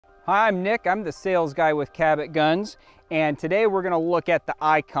Hi, I'm Nick. I'm the sales guy with Cabot Guns, and today we're going to look at the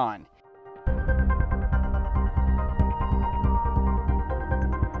Icon.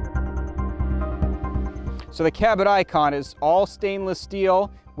 So the Cabot Icon is all stainless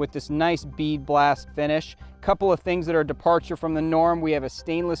steel with this nice bead blast finish. Couple of things that are a departure from the norm. We have a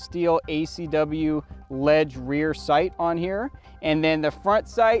stainless steel ACW ledge rear sight on here, and then the front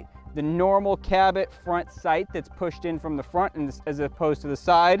sight, the normal Cabot front sight that's pushed in from the front as opposed to the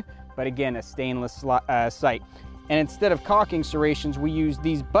side, but again, a stainless sight. And instead of cocking serrations, we use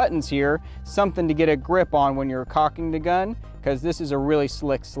these buttons here, something to get a grip on when you're cocking the gun, because this is a really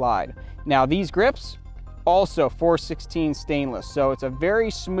slick slide. Now these grips, also 416 stainless, so it's a very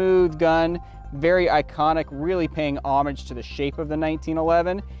smooth gun, very iconic, really paying homage to the shape of the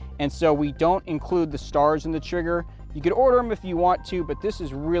 1911. And so we don't include the stars in the trigger. You could order them if you want to, but this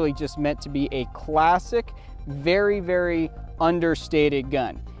is really just meant to be a classic, very, very understated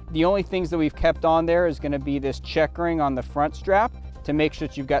gun. The only things that we've kept on there is going to be this checkering on the front strap to make sure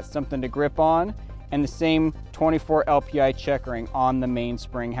that you've got something to grip on, and the same 24 LPI checkering on the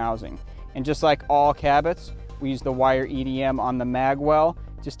mainspring housing. And just like all Cabots, we use the wire EDM on the mag well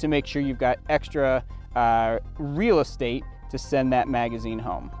just to make sure you've got extra real estate to send that magazine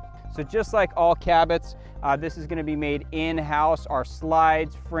home. So just like all Cabots, this is going to be made in-house. Our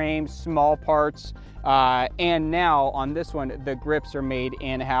slides, frames, small parts, and now on this one, the grips are made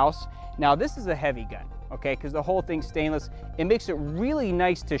in-house. Now this is a heavy gun, okay, because the whole thing's stainless. It makes it really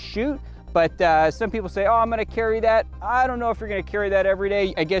nice to shoot, but some people say, oh, I'm going to carry that. I don't know if you're going to carry that every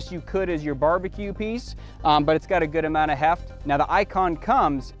day. I guess you could as your barbecue piece, but it's got a good amount of heft. Now the Icon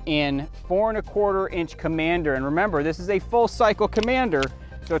comes in 4¼ inch Commander, and remember, this is a full cycle Commander,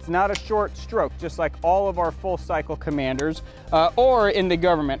 so it's not a short stroke, just like all of our full cycle Commanders, or in the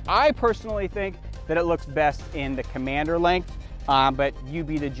government. I personally think that it looks best in the Commander length, but you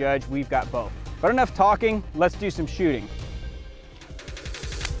be the judge. We've got both. But enough talking, let's do some shooting.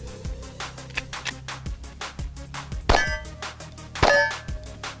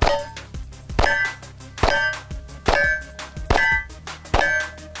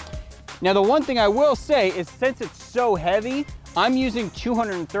 Now the one thing I will say is, since it's so heavy, I'm using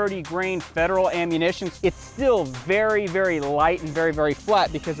 230 grain Federal ammunition. It's still very, very light and very, very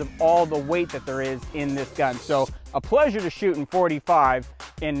flat because of all the weight that there is in this gun. So a pleasure to shoot in 45.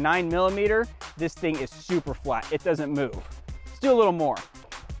 In 9mm, this thing is super flat. It doesn't move. Let's do a little more.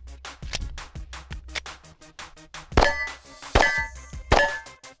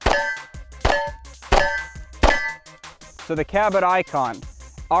 So the Cabot Icon,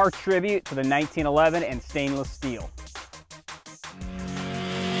 our tribute to the 1911 and stainless steel.